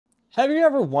Have you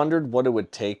ever wondered what it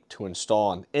would take to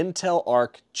install an Intel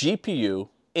Arc GPU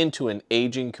into an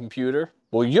aging computer?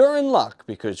 Well, you're in luck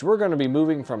because we're going to be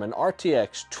moving from an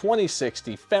RTX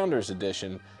 2060 Founders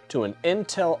Edition to an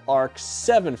Intel Arc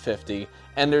 750,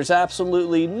 and there's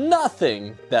absolutely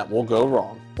nothing that will go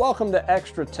wrong. Welcome to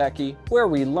Extra Techie, where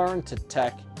we learn to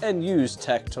tech and use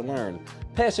tech to learn,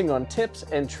 passing on tips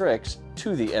and tricks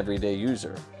to the everyday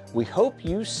user. We hope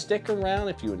you stick around.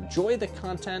 If you enjoy the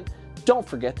content, don't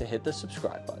forget to hit the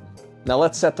subscribe button. Now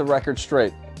let's set the record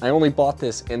straight. I only bought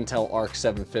this Intel Arc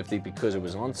 750 because it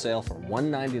was on sale for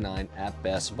 $199 at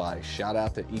Best Buy. Shout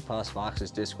out to EPOS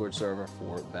Vox's Discord server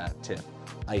for that tip.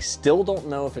 I still don't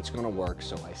know if it's going to work,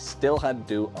 so I still had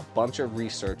to do a bunch of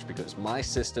research because my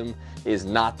system is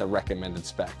not the recommended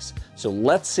specs. So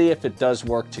let's see if it does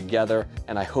work together,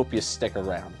 and I hope you stick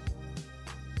around.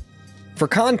 For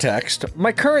context,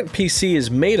 my current PC is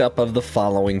made up of the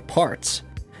following parts: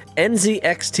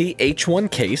 NZXT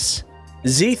H1 case,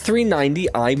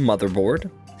 Z390i motherboard,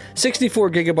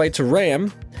 64GB of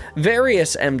RAM,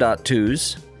 various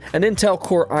M.2s, an Intel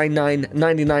Core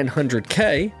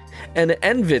i9-9900K, and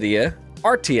an NVIDIA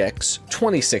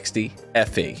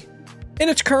RTX2060FE. In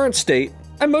its current state,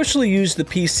 I mostly use the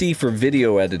PC for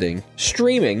video editing,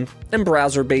 streaming, and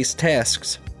browser-based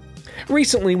tasks.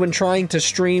 Recently, when trying to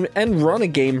stream and run a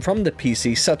game from the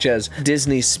PC, such as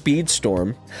Disney's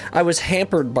Speedstorm, I was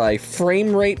hampered by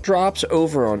frame rate drops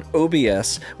over on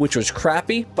OBS, which was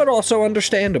crappy, but also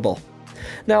understandable.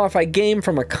 Now, if I game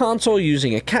from a console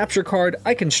using a capture card,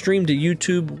 I can stream to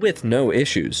YouTube with no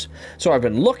issues. So I've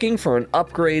been looking for an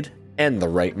upgrade and the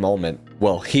right moment.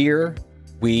 Well, here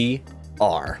we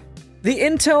are. The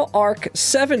Intel Arc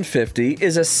 750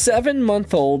 is a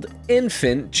 7-month-old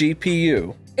infant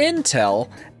GPU. Intel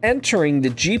entering the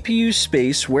GPU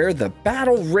space where the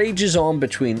battle rages on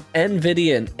between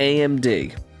NVIDIA and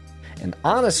AMD. And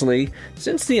honestly,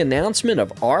 since the announcement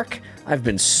of Arc, I've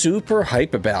been super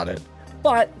hype about it.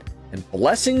 But, and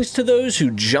blessings to those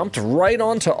who jumped right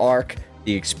onto Arc,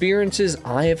 the experiences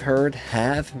I have heard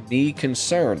have me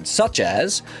concerned, such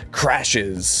as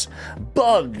crashes,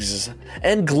 bugs,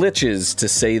 and glitches, to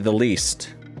say the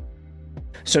least.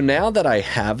 So now that I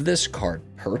have this card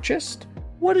purchased,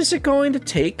 what is it going to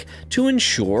take to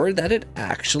ensure that it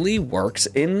actually works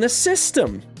in the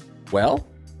system? Well,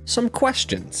 some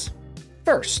questions.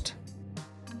 First,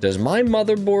 does my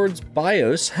motherboard's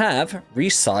BIOS have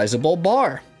resizable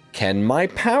bar? Can my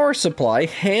power supply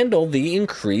handle the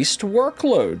increased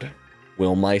workload?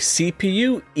 Will my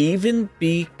CPU even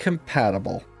be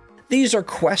compatible? These are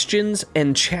questions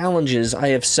and challenges I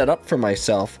have set up for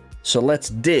myself, so let's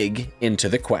dig into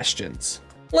the questions.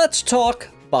 Let's talk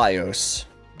BIOS.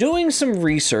 Doing some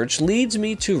research leads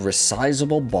me to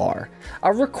resizable bar,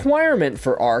 a requirement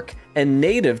for Arc and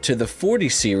native to the 40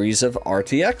 series of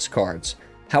RTX cards.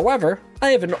 However, I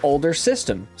have an older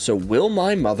system, so will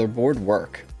my motherboard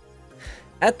work?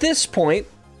 At this point,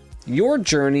 your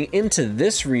journey into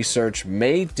this research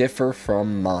may differ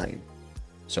from mine.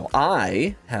 So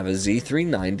I have a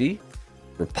Z390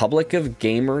 Republic of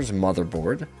Gamers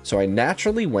motherboard, so I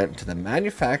naturally went to the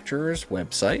manufacturer's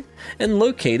website and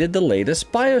located the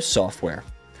latest BIOS software.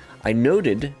 I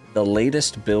noted the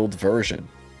latest build version.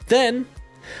 Then,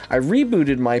 I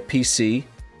rebooted my PC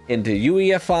into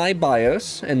UEFI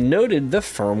BIOS and noted the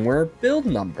firmware build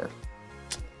number.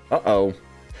 Uh-oh,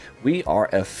 we are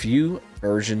a few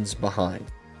versions behind.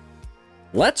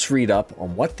 Let's read up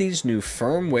on what these new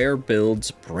firmware builds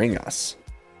bring us.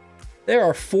 There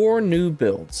are 4 new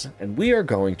builds, and we are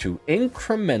going to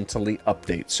incrementally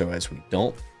update so as we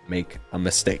don't make a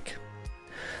mistake.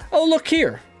 Oh, look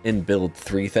here! In build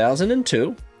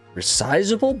 3002,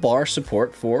 resizable bar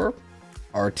support for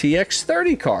RTX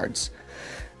 30 cards.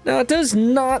 Now, it does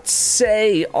not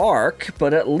say Arc,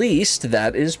 but at least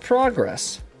that is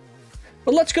progress.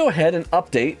 But let's go ahead and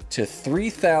update to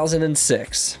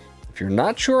 3006. If you're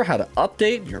not sure how to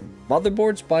update your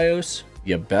motherboard's BIOS,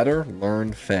 you better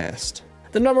learn fast.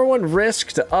 The number one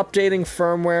risk to updating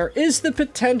firmware is the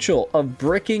potential of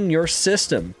bricking your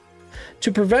system.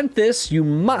 To prevent this, you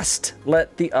must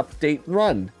let the update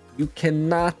run. You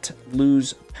cannot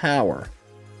lose power.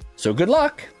 So good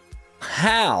luck.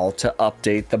 How to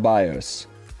update the BIOS.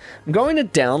 I'm going to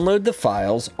download the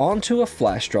files onto a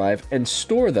flash drive and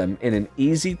store them in an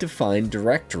easy-to-find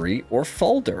directory or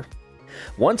folder.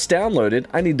 Once downloaded,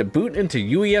 I need to boot into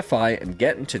UEFI and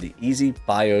get into the Easy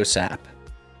BIOS app.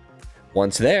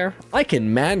 Once there, I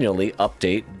can manually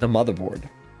update the motherboard.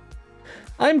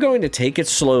 I'm going to take it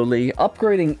slowly,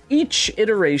 upgrading each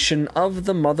iteration of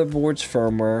the motherboard's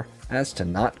firmware as to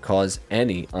not cause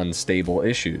any unstable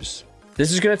issues.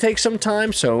 This is going to take some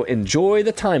time, so enjoy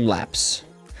the time lapse.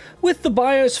 With the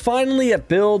BIOS finally at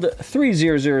build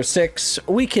 3006,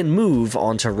 we can move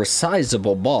on to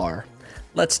RESIZABLE BAR.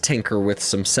 Let's tinker with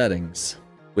some settings.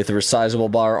 With the RESIZABLE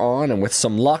BAR on, and with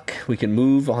some luck, we can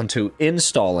move on to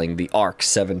installing the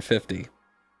RTX2060.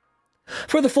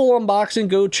 For the full unboxing,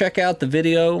 go check out the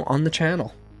video on the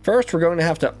channel. First, we're going to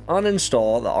have to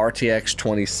uninstall the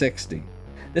RTX2060.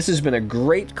 This has been a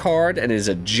great card and is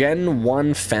a Gen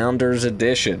 1 Founders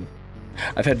Edition.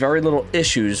 I've had very little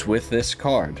issues with this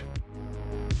card.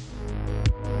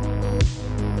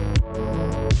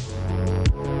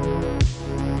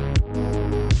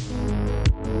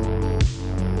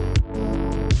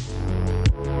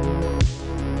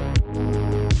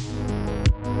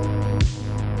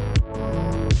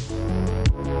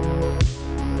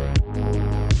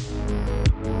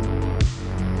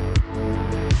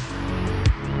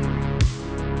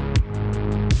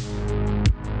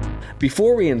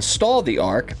 Before we install the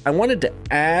ARC, I wanted to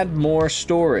add more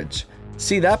storage. To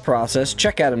see that process,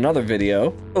 check out another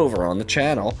video over on the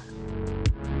channel.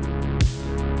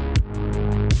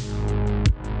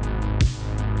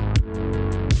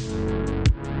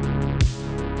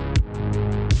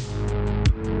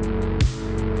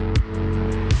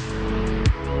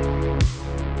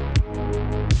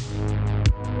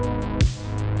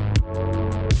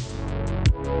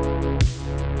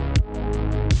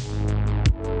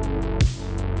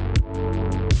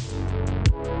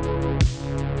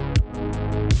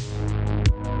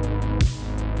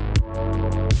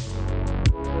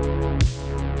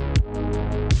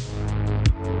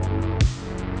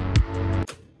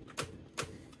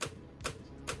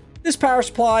 This power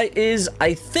supply is,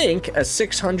 I think, a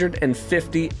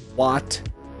 650 watt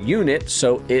unit,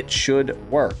 so it should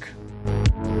work.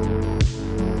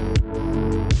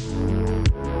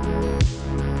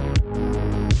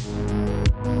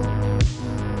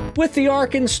 With the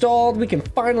ARC installed, we can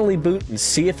finally boot and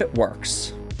see if it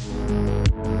works.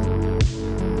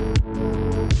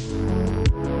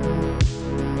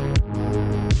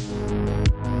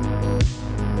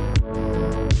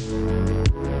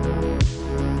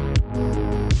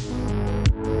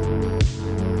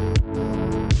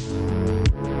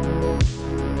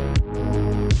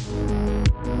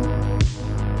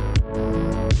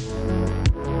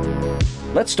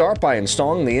 Let's start by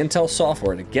installing the Intel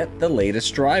software to get the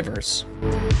latest drivers.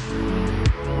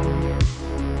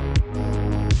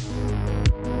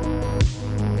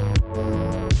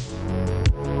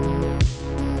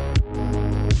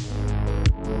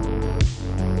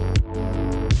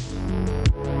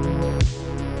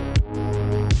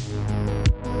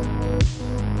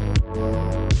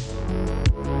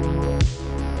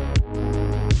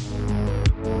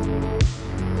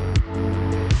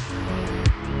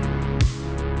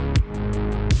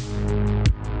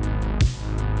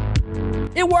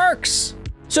 It works!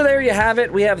 So there you have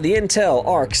it. We have the Intel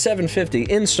Arc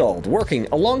 750 installed, working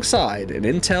alongside an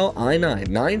Intel i9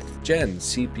 9th Gen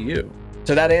CPU.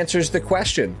 So that answers the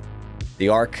question. The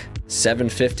Arc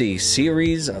 750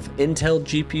 series of Intel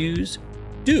GPUs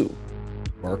do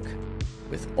work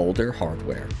with older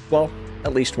hardware. Well,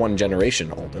 at least one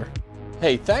generation older.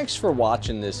 Hey, thanks for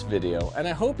watching this video, and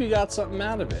I hope you got something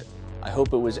out of it. I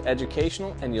hope it was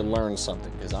educational and you learned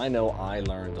something, because I know I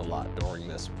learned a lot during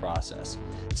this process.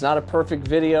 It's not a perfect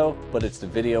video, but it's the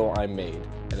video I made.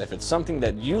 And if it's something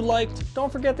that you liked,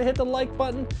 don't forget to hit the like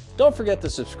button, don't forget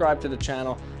to subscribe to the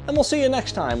channel, and we'll see you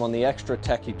next time on the Extra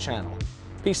Techie channel.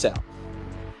 Peace out.